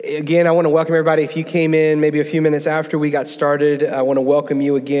Again, I want to welcome everybody. If you came in maybe a few minutes after we got started, I want to welcome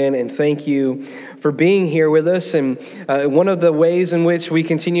you again and thank you for being here with us. And one of the ways in which we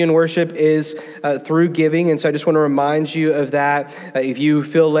continue in worship is through giving. And so I just want to remind you of that. If you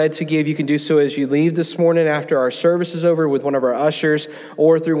feel led to give, you can do so as you leave this morning after our service is over with one of our ushers,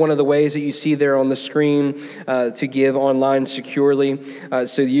 or through one of the ways that you see there on the screen to give online securely.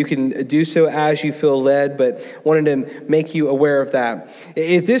 So you can do so as you feel led, but wanted to make you aware of that.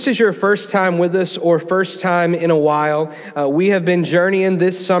 If this is your first time with us or first time in a while, we have been journeying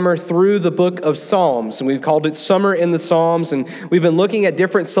this summer through the book of Psalms, and we've called it Summer in the Psalms, and we've been looking at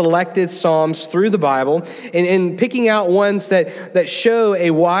different selected Psalms through the Bible and picking out ones that show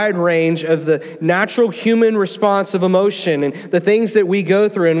a wide range of the natural human response of emotion and the things that we go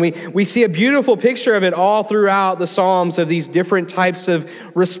through, and we see a beautiful picture of it all throughout the Psalms, of these different types of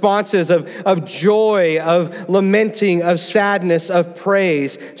responses of joy, of lamenting, of sadness, of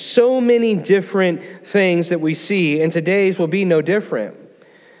praise. So many different things that we see, and today's will be no different.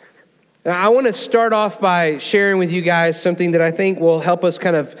 Now, I want to start off by sharing with you guys something that I think will help us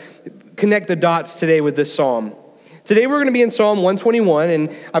kind of connect the dots today with this psalm. Today we're going to be in Psalm 121,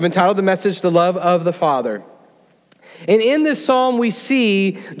 and I've entitled the message, The Love of the Father. And in this psalm, we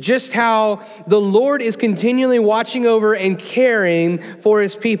see just how the Lord is continually watching over and caring for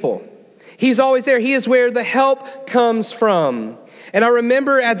his people. He's always there. He is where the help comes from. And I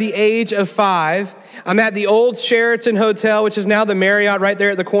remember at the age of 5, I'm at the old Sheraton Hotel, which is now the Marriott, right there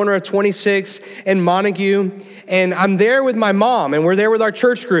at the corner of 26 and Montague. And I'm there with my mom, and we're there with our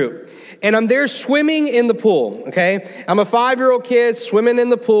church group. And I'm there swimming in the pool, okay? I'm a 5-year-old kid swimming in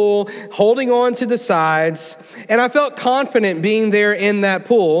the pool, holding on to the sides. And I felt confident being there in that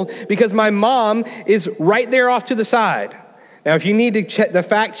pool because my mom is right there off to the side. Now, if you need to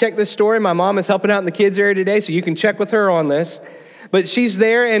fact check this story, my mom is helping out in the kids area today, so you can check with her on this. But she's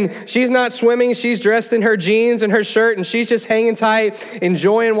there, and she's not swimming. She's dressed in her jeans and her shirt, and she's just hanging tight,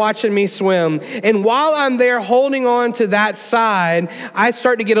 enjoying watching me swim. And while I'm there holding on to that side, I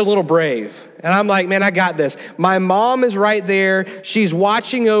start to get a little brave. And I'm like, man, I got this. My mom is right there. She's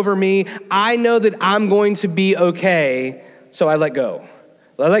watching over me. I know that I'm going to be okay. So I let go.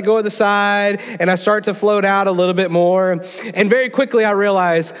 I let go of the side, and I start to float out a little bit more. And very quickly I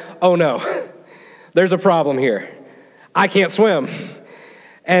realize, oh no, there's a problem here. I can't swim.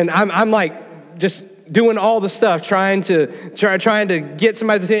 And I'm like just doing all the stuff, trying to get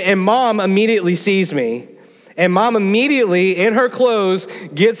somebody's attention. And mom immediately sees me. And mom immediately, in her clothes,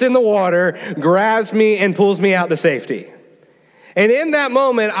 gets in the water, grabs me, and pulls me out to safety. And in that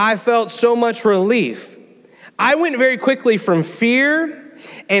moment, I felt so much relief. I went very quickly from fear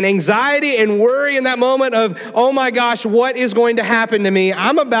and anxiety and worry in that moment of, oh my gosh, what is going to happen to me?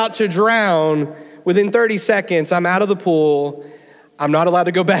 I'm about to drown. Within 30 seconds, I'm out of the pool. I'm not allowed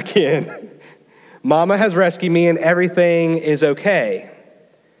to go back in. Mama has rescued me and everything is okay.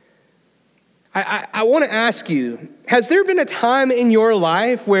 I want to ask you, has there been a time in your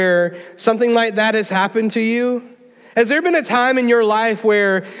life where something like that has happened to you? Has there been a time in your life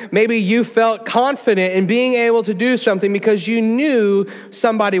where maybe you felt confident in being able to do something because you knew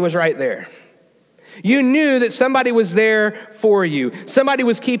somebody was right there? You knew that somebody was there for you. Somebody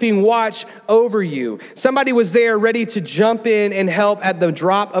was keeping watch over you. Somebody was there ready to jump in and help at the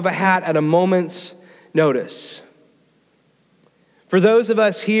drop of a hat at a moment's notice. For those of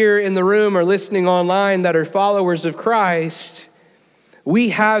us here in the room or listening online that are followers of Christ, we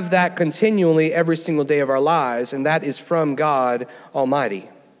have that continually every single day of our lives, and that is from God Almighty.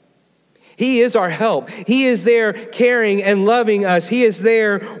 He is our help. He is there caring and loving us. He is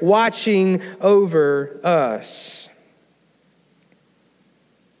there watching over us.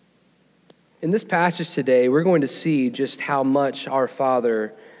 In this passage today, we're going to see just how much our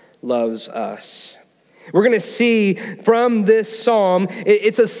Father loves us. We're going to see from this psalm,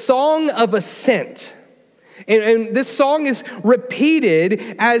 it's a song of ascent. And this song is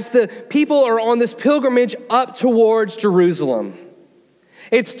repeated as the people are on this pilgrimage up towards Jerusalem.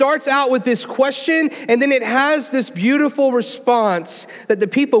 It starts out with this question, and then it has this beautiful response that the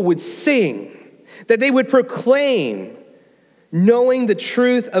people would sing, that they would proclaim, knowing the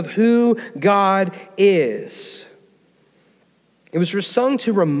truth of who God is. It was sung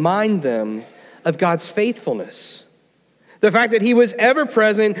to remind them of God's faithfulness, the fact that he was ever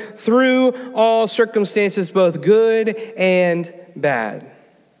present through all circumstances, both good and bad.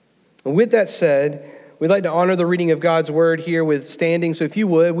 And with that said, we'd like to honor the reading of God's word here with standing. So if you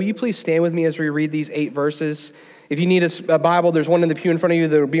would, will you please stand with me as we read these 8 verses? If you need a Bible, there's one in the pew in front of you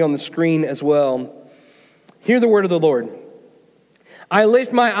that will be on the screen as well. Hear the word of the Lord. I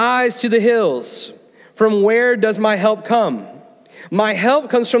lift my eyes to the hills. From where does my help come? My help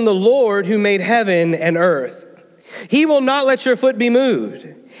comes from the Lord who made heaven and earth. He will not let your foot be moved.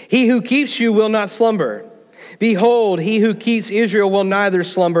 He who keeps you will not slumber. Behold, he who keeps Israel will neither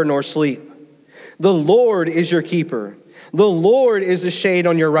slumber nor sleep. The Lord is your keeper. The Lord is the shade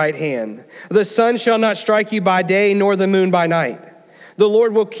on your right hand. The sun shall not strike you by day, nor the moon by night. The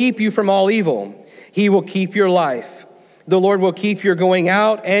Lord will keep you from all evil. He will keep your life. The Lord will keep your going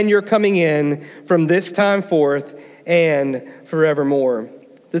out and your coming in from this time forth and forevermore.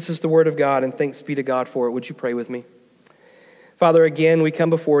 This is the word of God, and thanks be to God for it. Would you pray with me? Father, again, we come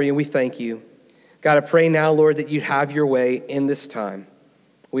before you and we thank you. God, I pray now, Lord, that you'd have your way in this time.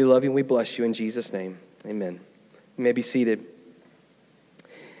 We love you and we bless you in Jesus' name. Amen. You may be seated.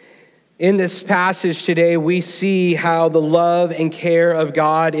 In this passage today, we see how the love and care of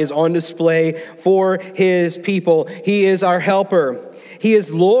God is on display for his people. He is our helper. He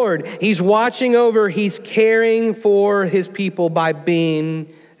is Lord. He's watching over. He's caring for his people by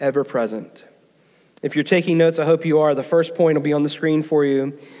being ever present. If you're taking notes, I hope you are. The first point will be on the screen for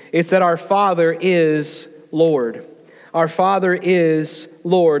you. It's that our Father is Lord. Our Father is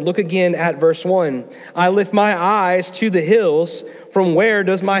Lord. Look again at verse 1. I lift my eyes to the hills. From where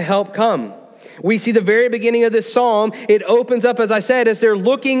does my help come? We see the very beginning of this psalm. It opens up, as I said, as they're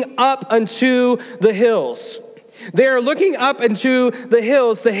looking up unto the hills. They are looking up into the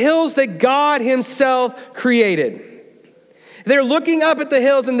hills that God himself created. They're looking up at the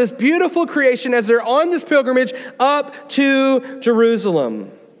hills in this beautiful creation as they're on this pilgrimage up to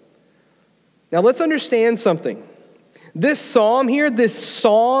Jerusalem. Now let's understand something. This psalm here, this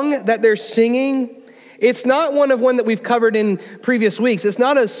song that they're singing, it's not one that we've covered in previous weeks. It's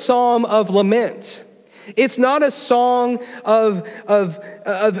not a psalm of lament. It's not a song of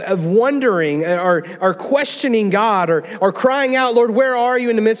wondering or questioning God or crying out, Lord, where are you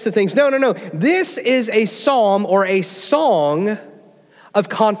in the midst of things? No. This is a psalm or a song of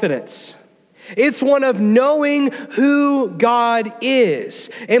confidence. It's one of knowing who God is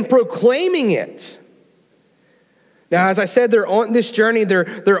and proclaiming it. Now, as I said, they're on this journey,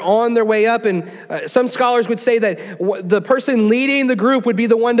 they're on their way up, and some scholars would say that the person leading the group would be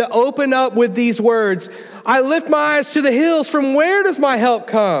the one to open up with these words, I lift my eyes to the hills, from where does my help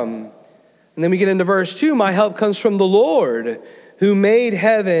come? And then we get into verse 2, my help comes from the Lord who made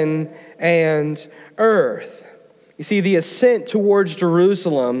heaven and earth. You see, the ascent towards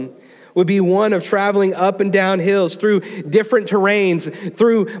Jerusalem would be one of traveling up and down hills through different terrains,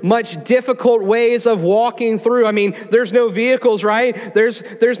 through much difficult ways of walking through. I mean, there's no vehicles, right?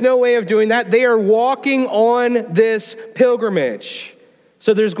 There's no way of doing that. They are walking on this pilgrimage.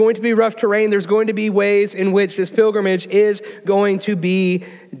 So there's going to be rough terrain. There's going to be ways in which this pilgrimage is going to be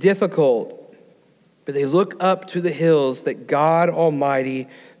difficult. But they look up to the hills that God Almighty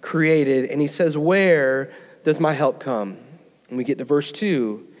created, and he says, where does my help come? And we get to verse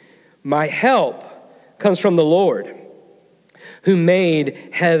 2. My help comes from the Lord who made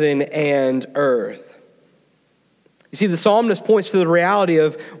heaven and earth. You see, the psalmist points to the reality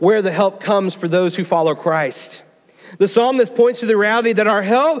of where the help comes for those who follow Christ. The psalmist points to the reality that our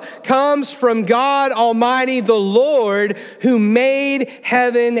help comes from God Almighty, the Lord who made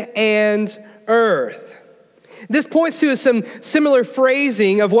heaven and earth. This points to some similar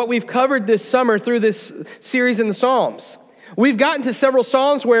phrasing of what we've covered this summer through this series in the Psalms. We've gotten to several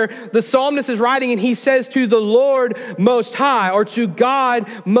Psalms where the psalmist is writing and he says to the Lord Most High or to God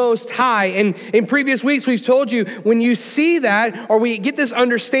Most High. And in previous weeks, we've told you when you see that or we get this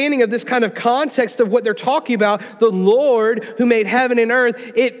understanding of this kind of context of what they're talking about, the Lord who made heaven and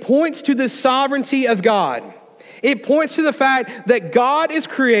earth, it points to the sovereignty of God. It points to the fact that God is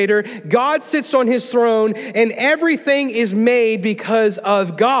creator, God sits on his throne, and everything is made because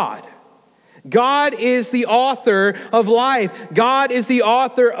of God. God is the author of life. God is the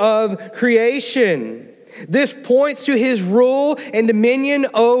author of creation. This points to his rule and dominion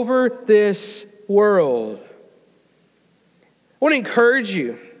over this world. I want to encourage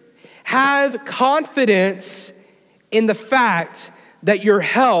you, have confidence in the fact that your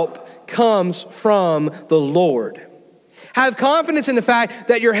help comes from the Lord. Have confidence in the fact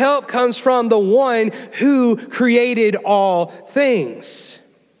that your help comes from the one who created all things.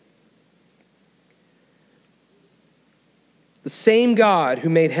 The same God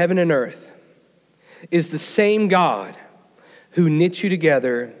who made heaven and earth is the same God who knit you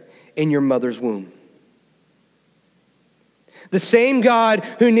together in your mother's womb. The same God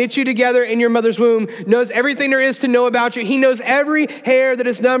who knit you together in your mother's womb knows everything there is to know about you. He knows every hair that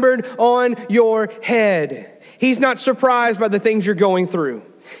is numbered on your head. He's not surprised by the things you're going through.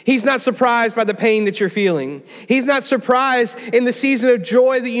 He's not surprised by the pain that you're feeling. He's not surprised in the season of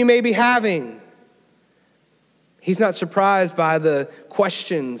joy that you may be having. He's not surprised by the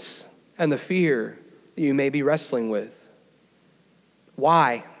questions and the fear that you may be wrestling with.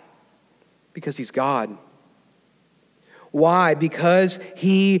 Why? Because he's God. Why? Because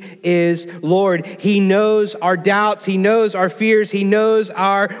he is Lord. He knows our doubts. He knows our fears. He knows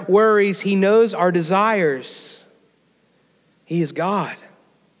our worries. He knows our desires. He is God.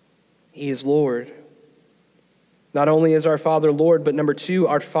 He is Lord. Not only is our Father Lord, but number two,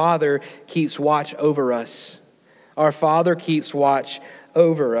 our Father keeps watch over us. Our Father keeps watch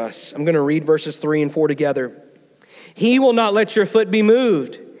over us. I'm going to read verses 3 and 4 together. He will not let your foot be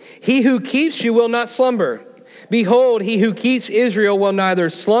moved. He who keeps you will not slumber. Behold, he who keeps Israel will neither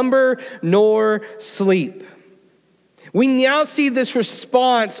slumber nor sleep. We now see this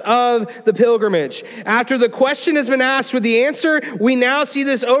response of the pilgrimage. After the question has been asked with the answer, we now see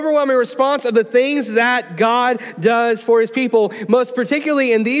this overwhelming response of the things that God does for his people. Most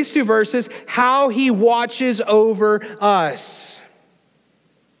particularly in these two verses, how he watches over us.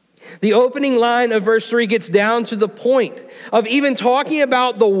 The opening line of verse 3 gets down to the point of even talking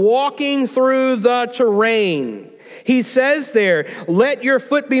about the walking through the terrain. He says there, let your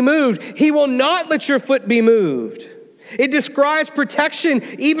foot be moved. He will not let your foot be moved. It describes protection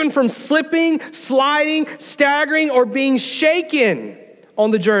even from slipping, sliding, staggering, or being shaken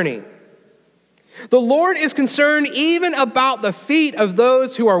on the journey. The Lord is concerned even about the feet of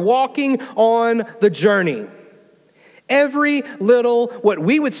those who are walking on the journey. Every little, what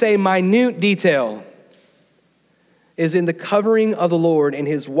we would say, minute detail is in the covering of the Lord and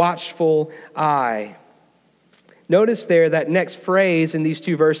his watchful eye. Notice there that next phrase in these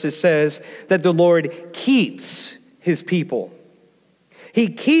two verses says that the Lord keeps his people. He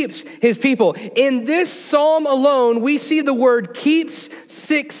keeps his people. In this psalm alone, we see the word keeps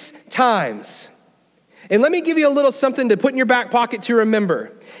 6 times. And let me give you a little something to put in your back pocket to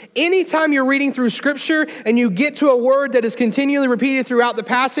remember. Anytime you're reading through Scripture and you get to a word that is continually repeated throughout the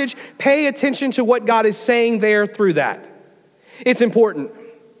passage, pay attention to what God is saying there through that. It's important.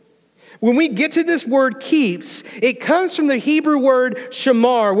 When we get to this word keeps, it comes from the Hebrew word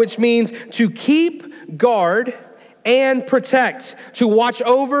shamar, which means to keep, guard, and protect, to watch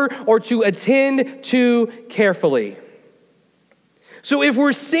over or to attend to carefully. So if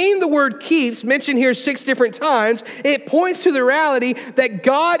we're seeing the word keeps mentioned here 6 different times, it points to the reality that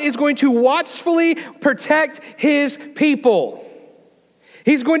God is going to watchfully protect his people.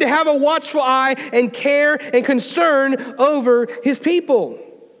 He's going to have a watchful eye and care and concern over his people.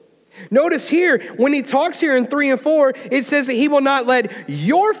 Notice here, when he talks here in 3 and 4, it says that he will not let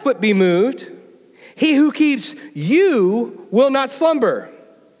your foot be moved. He who keeps you will not slumber.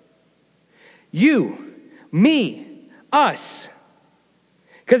 You, me, us.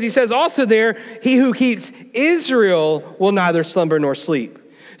 Because he says also there, he who keeps Israel will neither slumber nor sleep.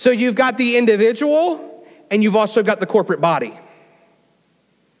 So you've got the individual and you've also got the corporate body.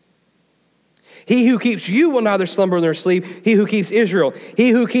 He who keeps you will neither slumber nor sleep. He who keeps Israel. He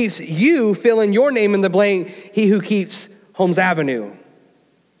who keeps you, fill in your name in the blank. He who keeps Holmes Avenue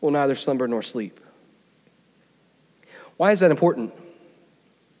will neither slumber nor sleep. Why is that important?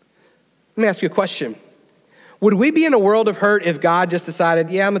 Let me ask you a question. Would we be in a world of hurt if God just decided,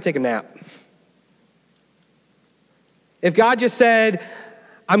 yeah, I'm going to take a nap? If God just said,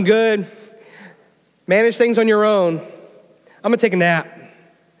 I'm good, manage things on your own, I'm going to take a nap.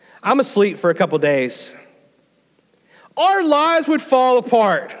 I'm asleep for a couple days. Our lives would fall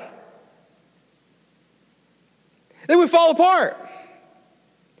apart. They would fall apart.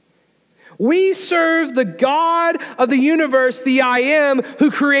 We serve the God of the universe, the I Am, who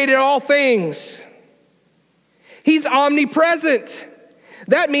created all things. He's omnipresent.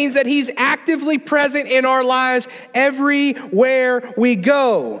 That means that he's actively present in our lives everywhere we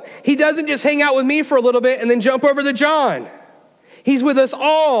go. He doesn't just hang out with me for a little bit and then jump over to John. He's with us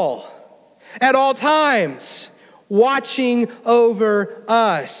all at all times, watching over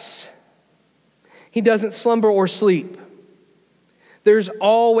us. He doesn't slumber or sleep. There's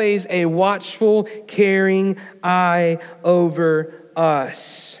always a watchful, caring eye over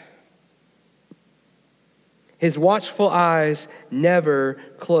us. His watchful eyes never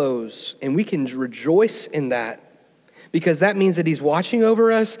close, and we can rejoice in that because that means that he's watching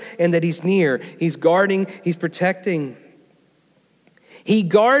over us and that he's near. He's guarding, he's protecting. He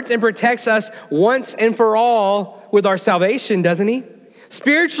guards and protects us once and for all with our salvation, doesn't he?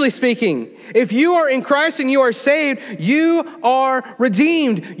 Spiritually speaking, if you are in Christ and you are saved, you are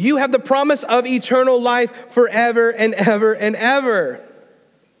redeemed. You have the promise of eternal life forever and ever and ever.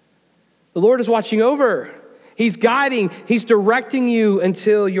 The Lord is watching over. He's guiding. He's directing you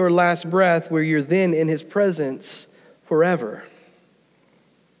until your last breath, where you're then in his presence forever.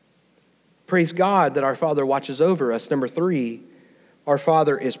 Praise God that our Father watches over us. Number 3, our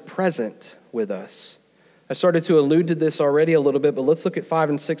Father is present with us. I started to allude to this already a little bit, but let's look at 5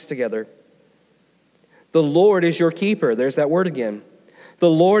 and 6 together. The Lord is your keeper. There's that word again. The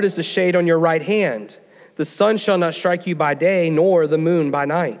Lord is the shade on your right hand. The sun shall not strike you by day, nor the moon by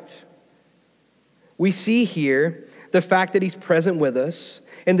night. We see here the fact that he's present with us.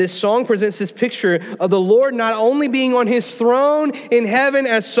 And this song presents this picture of the Lord not only being on his throne in heaven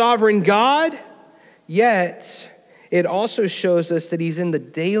as sovereign God, yet it also shows us that he's in the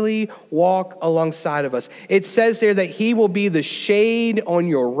daily walk alongside of us. It says there that he will be the shade on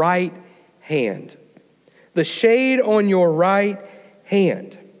your right hand. The shade on your right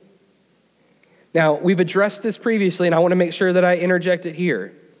hand. Now, we've addressed this previously, and I want to make sure that I interject it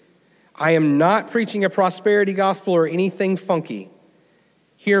here. I am not preaching a prosperity gospel or anything funky.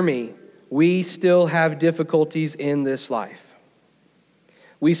 Hear me, we still have difficulties in this life.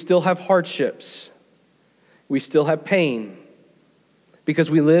 We still have hardships. We still have pain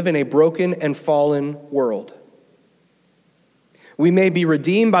because we live in a broken and fallen world. We may be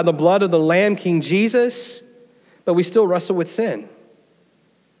redeemed by the blood of the Lamb, King Jesus, but we still wrestle with sin.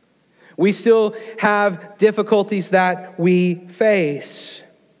 We still have difficulties that we face,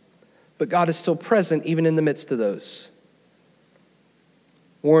 but God is still present even in the midst of those.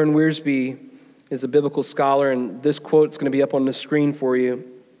 Warren Wiersbe is a biblical scholar, and this quote is going to be up on the screen for you.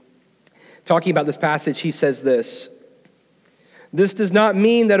 Talking about this passage, he says this: "This does not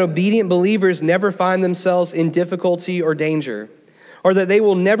mean that obedient believers never find themselves in difficulty or danger, or that they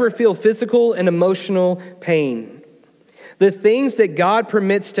will never feel physical and emotional pain. The things that God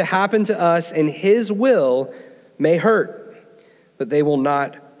permits to happen to us in his will may hurt, but they will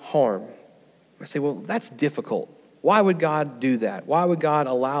not harm." I say, well, that's difficult. Why would God do that? Why would God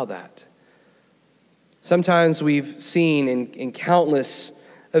allow that? Sometimes we've seen in countless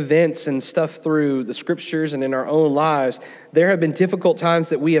events and stuff through the scriptures and in our own lives, there have been difficult times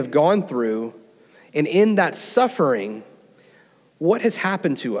that we have gone through, and in that suffering, what has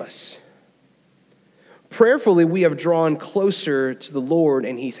happened to us? Prayerfully, we have drawn closer to the Lord,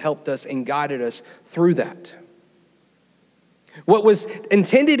 and he's helped us and guided us through that. What was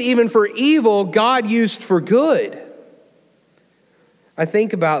intended even for evil, God used for good. I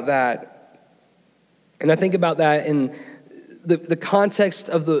think about that, and I think about that in the context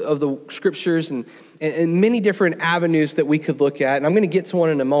of the scriptures and many different avenues that we could look at, and I'm going to get to one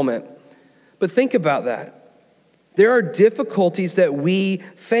in a moment. But think about that. There are difficulties that we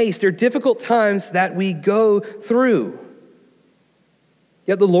face. There are difficult times that we go through.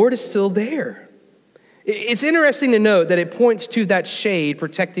 Yet the Lord is still there. It's interesting to note that it points to that shade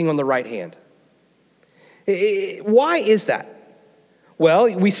protecting on the right hand. Why is that? Well,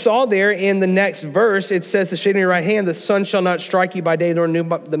 we saw there in the next verse, it says, the shade on your right hand, the sun shall not strike you by day nor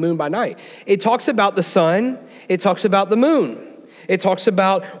the moon by night. It talks about the sun. It talks about the moon. It talks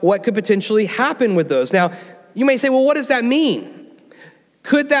about what could potentially happen with those. Now, you may say, well, what does that mean?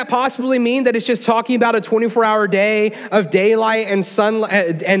 Could that possibly mean that it's just talking about a 24-hour day of daylight and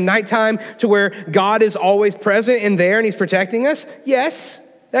sunlight and nighttime to where God is always present and there and he's protecting us? Yes,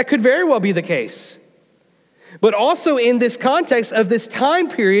 that could very well be the case. But also in this context of this time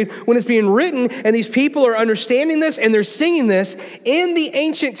period when it's being written and these people are understanding this and they're singing this, in the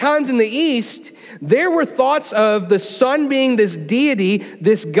ancient times in the East, there were thoughts of the sun being this deity,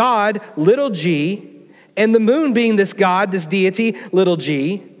 this God, little g, and the moon being this God, this deity, little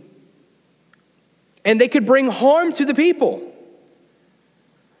g. And they could bring harm to the people.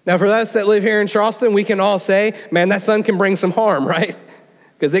 Now, for us that live here in Charleston, we can all say, man, that sun can bring some harm, right?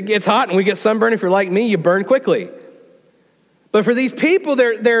 Because it gets hot and we get sunburned. If you're like me, you burn quickly. But for these people,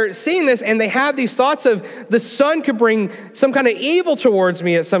 they're seeing this and they have these thoughts of the sun could bring some kind of evil towards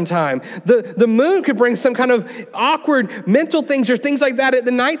me at some time. The moon could bring some kind of awkward mental things or things like that at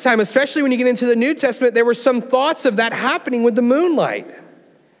the nighttime, especially when you get into the New Testament. There were some thoughts of that happening with the moonlight.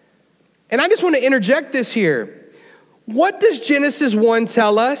 And I just want to interject this here. What does Genesis 1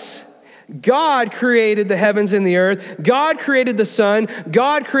 tell us? God created the heavens and the earth. God created the sun.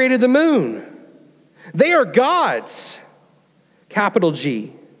 God created the moon. They are God's. Capital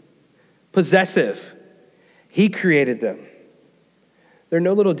G, possessive. He created them. They're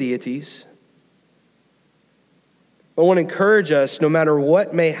no little deities. I want to encourage us, no matter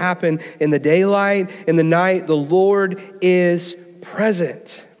what may happen in the daylight, in the night, the Lord is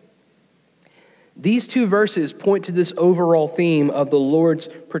present. These two verses point to this overall theme of the Lord's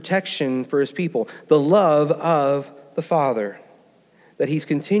protection for his people, the love of the Father, that he's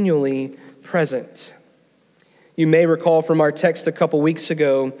continually present. You may recall from our text a couple weeks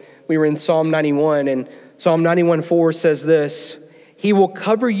ago, we were in Psalm 91, and Psalm 91:4 says this: He will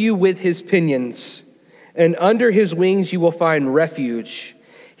cover you with his pinions, and under his wings you will find refuge.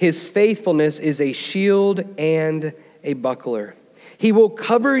 His faithfulness is a shield and a buckler. He will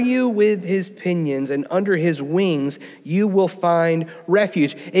cover you with his pinions, and under his wings you will find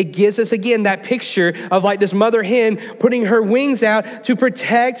refuge. It gives us, again, that picture of like this mother hen putting her wings out to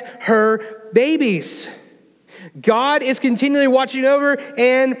protect her babies. God is continually watching over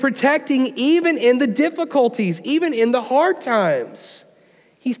and protecting even in the difficulties, even in the hard times.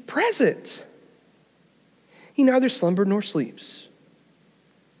 He's present. He neither slumbers nor sleeps.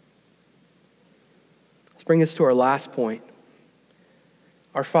 Let's bring us to our last point.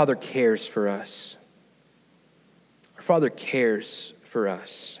 Our Father cares for us. Our Father cares for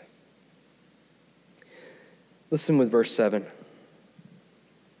us. Listen with verse 7.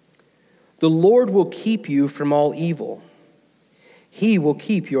 The Lord will keep you from all evil. He will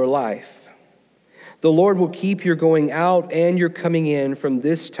keep your life. The Lord will keep your going out and your coming in from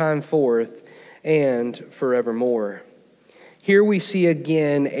this time forth and forevermore. Here we see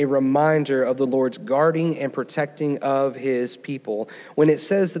again a reminder of the Lord's guarding and protecting of his people when it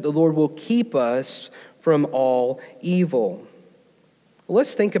says that the Lord will keep us from all evil.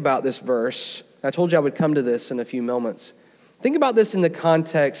 Let's think about this verse. I told you I would come to this in a few moments. Think about this in the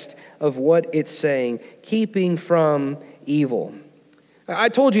context of what it's saying, keeping from evil. I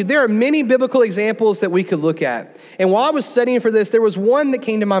told you there are many biblical examples that we could look at. And while I was studying for this, there was one that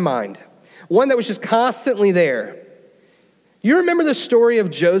came to my mind, one that was just constantly there. You remember the story of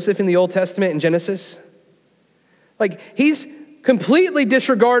Joseph in the Old Testament in Genesis? Like, he's completely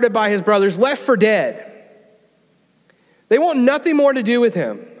disregarded by his brothers, left for dead. They want nothing more to do with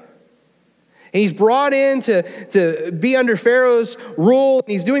him. And he's brought in to be under Pharaoh's rule.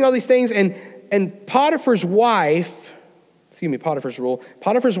 And he's doing all these things. And Potiphar's wife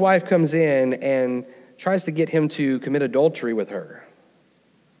comes in and tries to get him to commit adultery with her.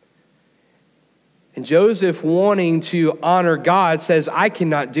 And Joseph, wanting to honor God, says, I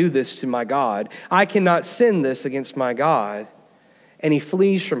cannot do this to my God. I cannot sin this against my God. And he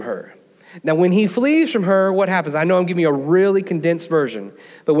flees from her. Now, when he flees from her, what happens? I know I'm giving you a really condensed version.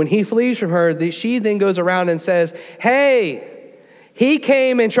 But when he flees from her, she then goes around and says, hey, he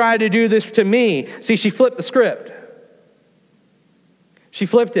came and tried to do this to me. See, she flipped the script. She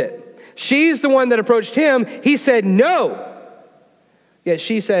flipped it. She's the one that approached him. He said, no. Yet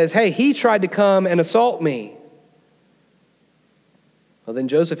she says, hey, he tried to come and assault me. Well, then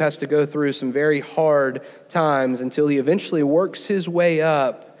Joseph has to go through some very hard times until he eventually works his way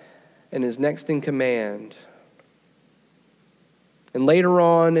up and is next in command. And later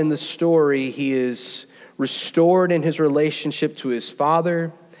on in the story, he is restored in his relationship to his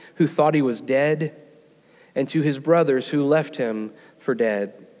father, who thought he was dead, and to his brothers who left him for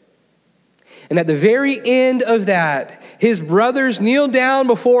dead. And at the very end of that, his brothers kneel down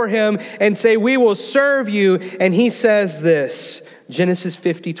before him and say, we will serve you. And he says this, Genesis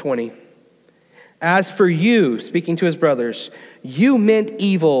 50:20. As for you, speaking to his brothers, you meant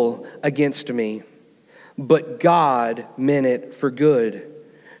evil against me, but God meant it for good,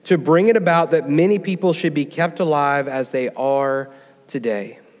 to bring it about that many people should be kept alive as they are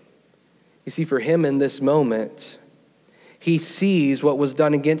today. You see, for him in this moment, he sees what was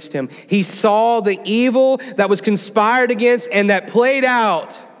done against him. He saw the evil that was conspired against and that played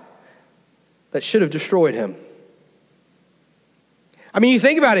out that should have destroyed him. I mean, you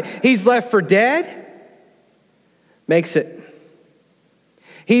think about it. He's left for dead, makes it.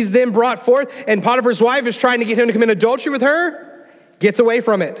 He's then brought forth, and Potiphar's wife is trying to get him to commit adultery with her, gets away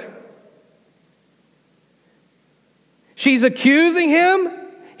from it. She's accusing him.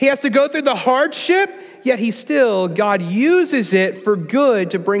 He has to go through the hardship, yet God uses it for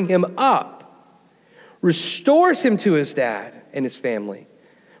good to bring him up, restores him to his dad and his family,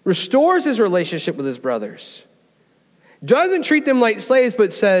 restores his relationship with his brothers, doesn't treat them like slaves,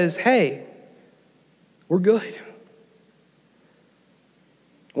 but says, hey, we're good.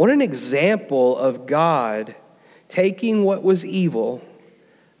 What an example of God taking what was evil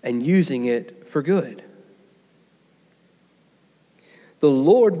and using it for good. The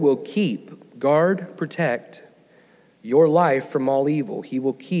Lord will keep, guard, protect your life from all evil. He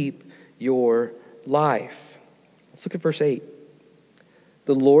will keep your life. Let's look at verse 8.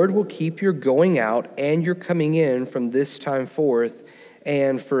 The Lord will keep your going out and your coming in from this time forth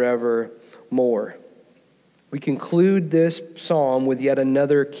and forevermore. We conclude this psalm with yet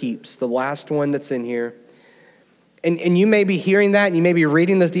another keeps, the last one that's in here. And you may be hearing that, and you may be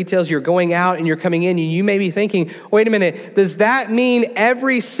reading those details. You're going out and you're coming in, and you may be thinking, wait a minute, does that mean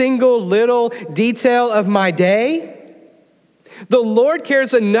every single little detail of my day? The Lord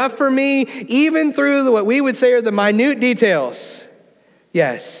cares enough for me, even through what we would say are the minute details.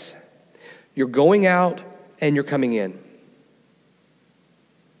 Yes, you're going out and you're coming in.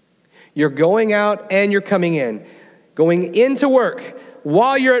 You're going out and you're coming in. Going into work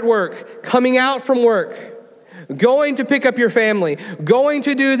while you're at work, coming out from work, going to pick up your family, going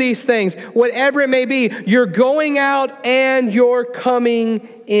to do these things, whatever it may be, you're going out and you're coming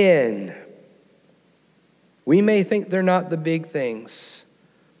in. We may think they're not the big things,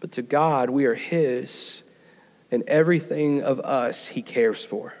 but to God, we are His, and everything of us He cares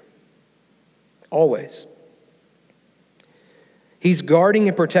for. Always. He's guarding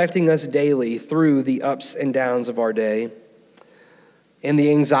and protecting us daily through the ups and downs of our day, in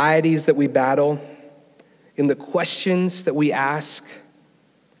the anxieties that we battle, in the questions that we ask,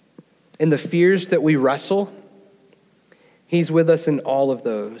 in the fears that we wrestle. He's with us in all of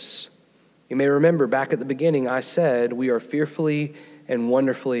those. You may remember back at the beginning, I said we are fearfully and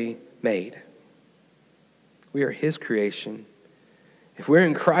wonderfully made. We are His creation. If we're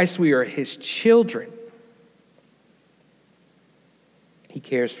in Christ, we are His children. He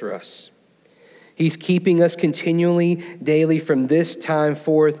cares for us. He's keeping us continually, daily, from this time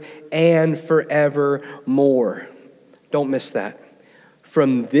forth and forevermore. Don't miss that.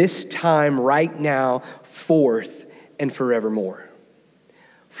 From this time right now forth and forevermore.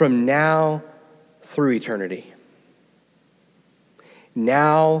 From now through eternity.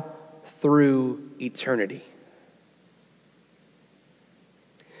 Now through eternity.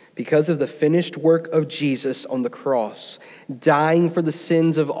 Because of the finished work of Jesus on the cross, dying for the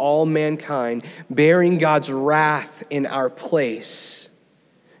sins of all mankind, bearing God's wrath in our place,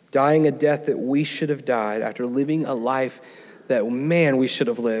 dying a death that we should have died after living a life that, man, we should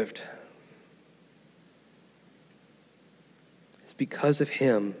have lived. It's because of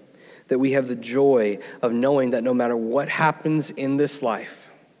Him that we have the joy of knowing that no matter what happens in this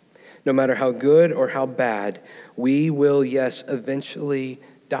life, no matter how good or how bad, we will, yes, eventually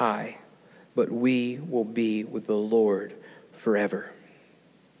die, but we will be with the Lord forever.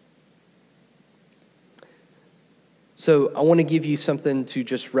 So I want to give you something to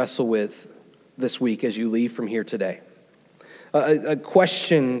just wrestle with this week as you leave from here today. A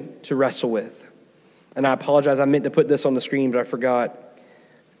question to wrestle with. And I apologize, I meant to put this on the screen, but I forgot.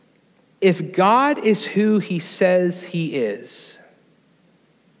 If God is who He says He is,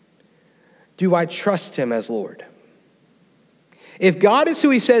 do I trust Him as Lord? If God is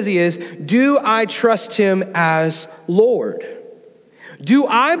who He says He is, do I trust Him as Lord? Do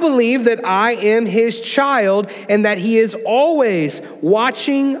I believe that I am His child and that He is always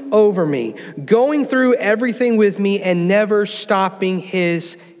watching over me, going through everything with me and never stopping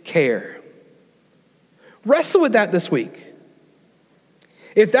His care? Wrestle with that this week.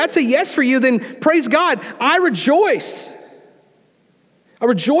 If that's a yes for you, then praise God. I rejoice. I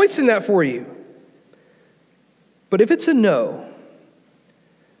rejoice in that for you. But if it's a no,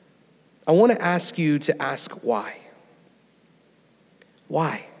 I want to ask you to ask why.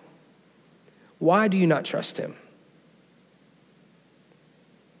 Why? Why do you not trust Him?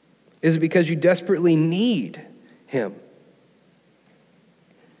 Is it because you desperately need Him?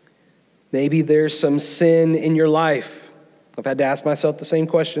 Maybe there's some sin in your life. I've had to ask myself the same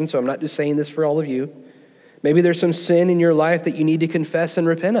question, so I'm not just saying this for all of you. Maybe there's some sin in your life that you need to confess and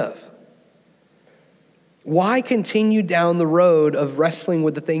repent of. Why continue down the road of wrestling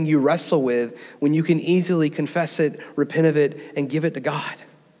with the thing you wrestle with when you can easily confess it, repent of it, and give it to God?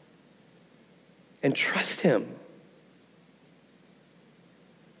 And trust Him.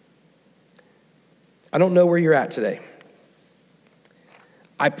 I don't know where you're at today.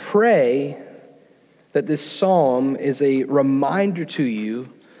 I pray that this psalm is a reminder to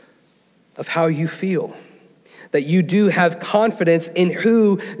you of how you feel. That you do have confidence in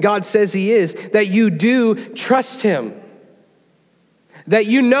who God says He is. That you do trust Him. That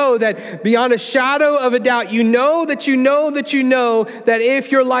you know that beyond a shadow of a doubt, you know that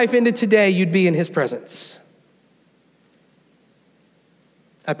if your life ended today, you'd be in His presence.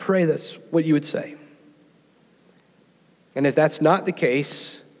 I pray that's what you would say. And if that's not the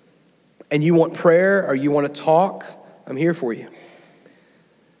case, and you want prayer or you want to talk, I'm here for you.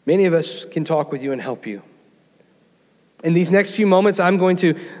 Many of us can talk with you and help you. In these next few moments, I'm going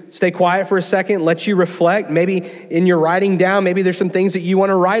to stay quiet for a second, let you reflect. Maybe in your writing down, maybe there's some things that you want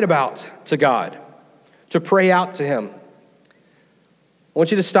to write about to God, to pray out to Him. I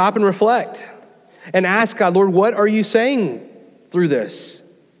want you to stop and reflect and ask God, Lord, what are you saying through this?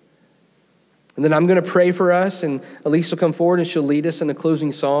 And then I'm going to pray for us, and Elise will come forward and she'll lead us in a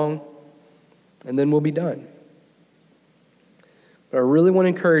closing song, and then we'll be done. But I really want to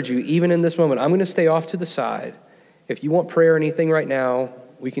encourage you, even in this moment, I'm going to stay off to the side. If you want prayer or anything right now,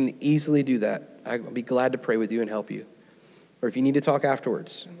 we can easily do that. I'll be glad to pray with you and help you. Or if you need to talk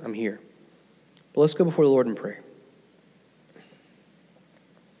afterwards, I'm here. But let's go before the Lord in prayer.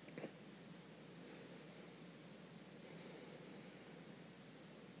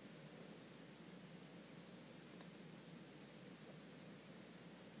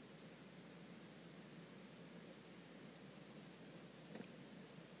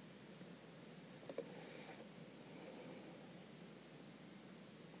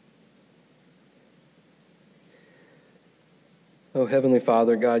 Oh, Heavenly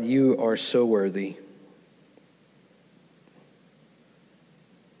Father, God, you are so worthy.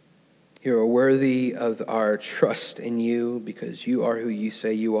 You are worthy of our trust in you because you are who you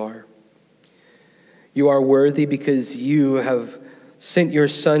say you are. You are worthy because you have sent your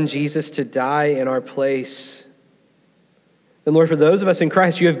Son, Jesus, to die in our place. And Lord, for those of us in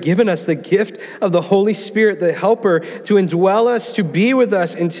Christ, you have given us the gift of the Holy Spirit, the helper, to indwell us, to be with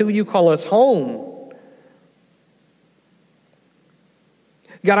us until you call us home.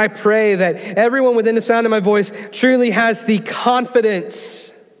 God, I pray that everyone within the sound of my voice truly has the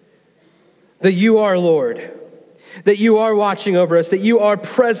confidence that you are Lord, that you are watching over us, that you are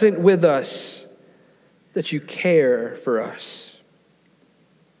present with us, that you care for us.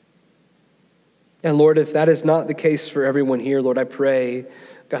 And Lord, if that is not the case for everyone here, Lord, I pray,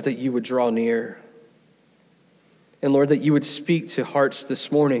 God, that you would draw near. And Lord, that you would speak to hearts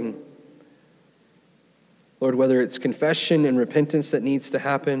this morning. Lord, whether it's confession and repentance that needs to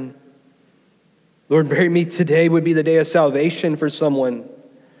happen. Lord, maybe today would be the day of salvation for someone.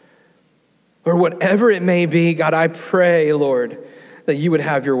 Or whatever it may be, God, I pray, Lord, that you would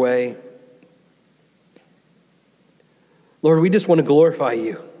have your way. Lord, we just want to glorify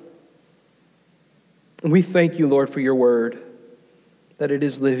you. And we thank you, Lord, for your word, that it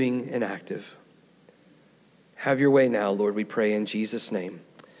is living and active. Have your way now, Lord, we pray in Jesus' name.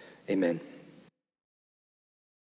 Amen.